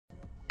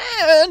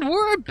And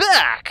we're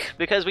back!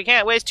 Because we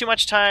can't waste too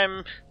much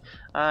time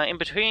in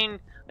between,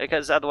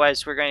 because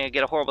otherwise we're going to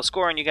get a horrible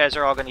score and you guys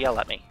are all going to yell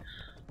at me.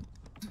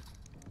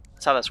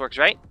 That's how this works,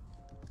 right?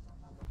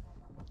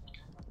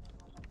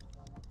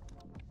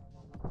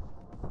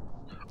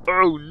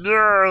 Oh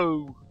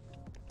no!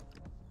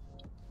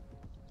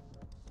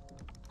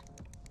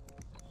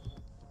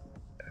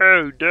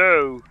 Oh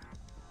no!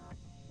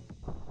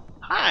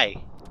 Hi!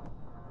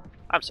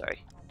 I'm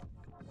sorry.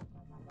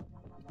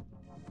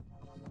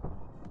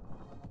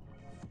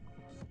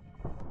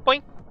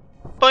 Boink!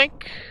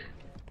 Boink!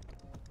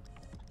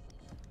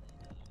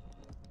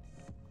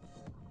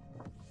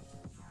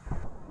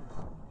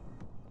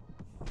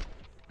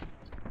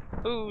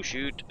 Oh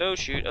shoot, oh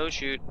shoot, oh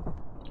shoot.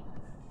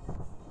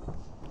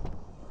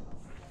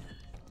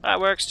 That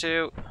works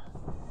too.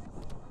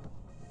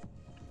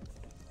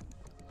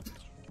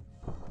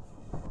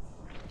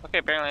 Okay,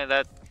 apparently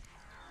that...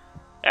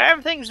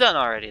 everything's done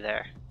already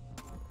there.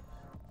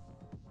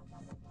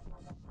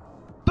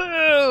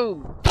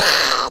 Boom!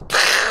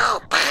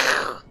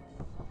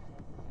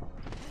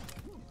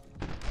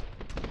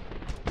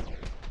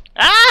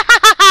 Ah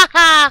ha ha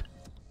ha!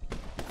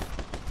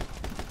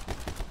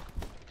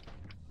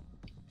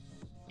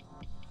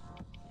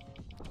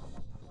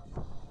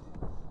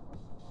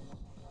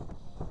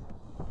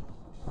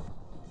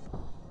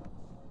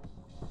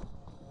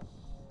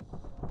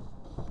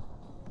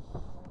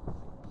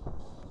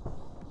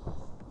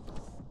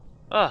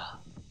 Ugh.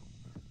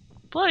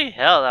 Bloody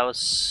hell, that was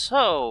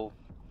so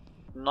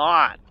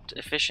not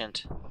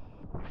efficient.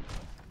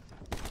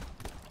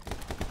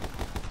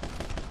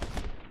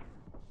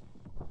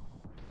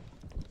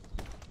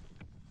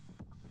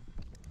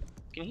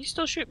 Can he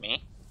still shoot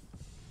me?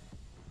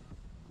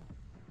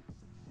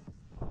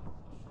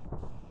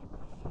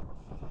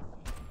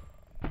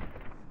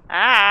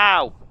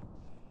 Ow!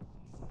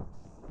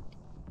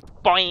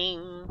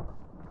 Boing!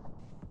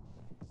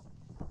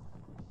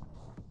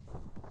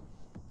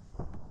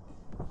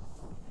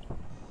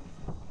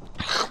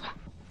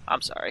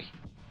 I'm sorry.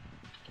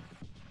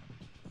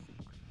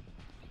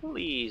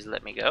 Please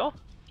let me go.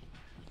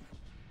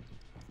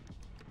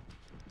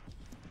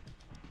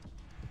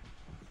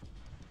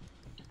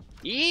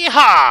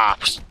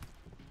 Yeehaw!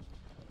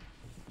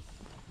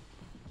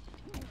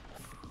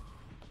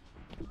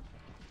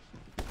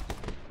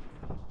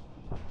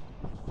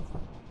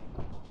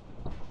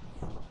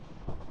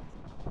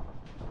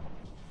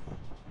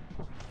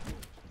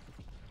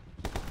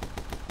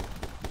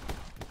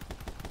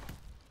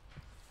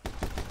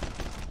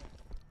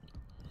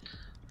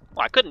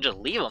 Well, I couldn't just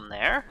leave him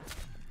there.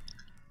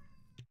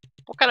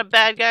 What kind of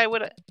bad guy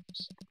would I...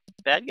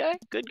 bad guy?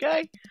 Good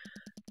guy?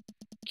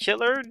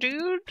 Killer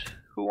dude?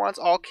 Who wants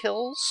all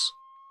kills?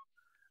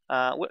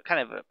 What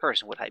kind of a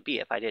person would I be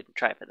if I didn't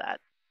try for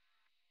that?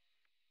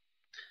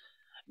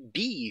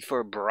 B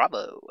for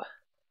Bravo.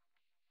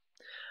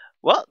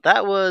 Well,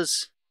 that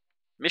was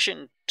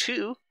mission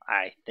 2,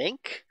 I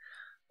think.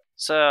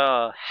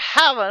 So,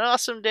 have an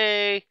awesome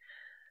day.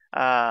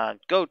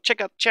 Go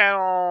check out the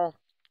channel,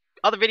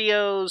 other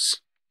videos,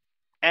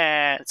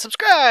 and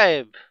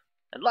subscribe,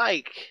 and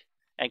like,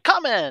 and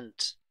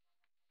comment.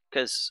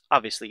 Because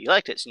obviously you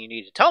liked it, so you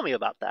need to tell me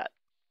about that.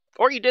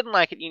 Or you didn't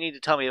like it, you need to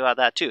tell me about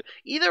that too.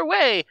 Either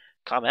way,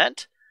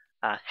 comment.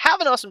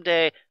 Have an awesome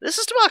day. This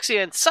is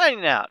Demoxian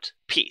signing out.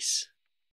 Peace.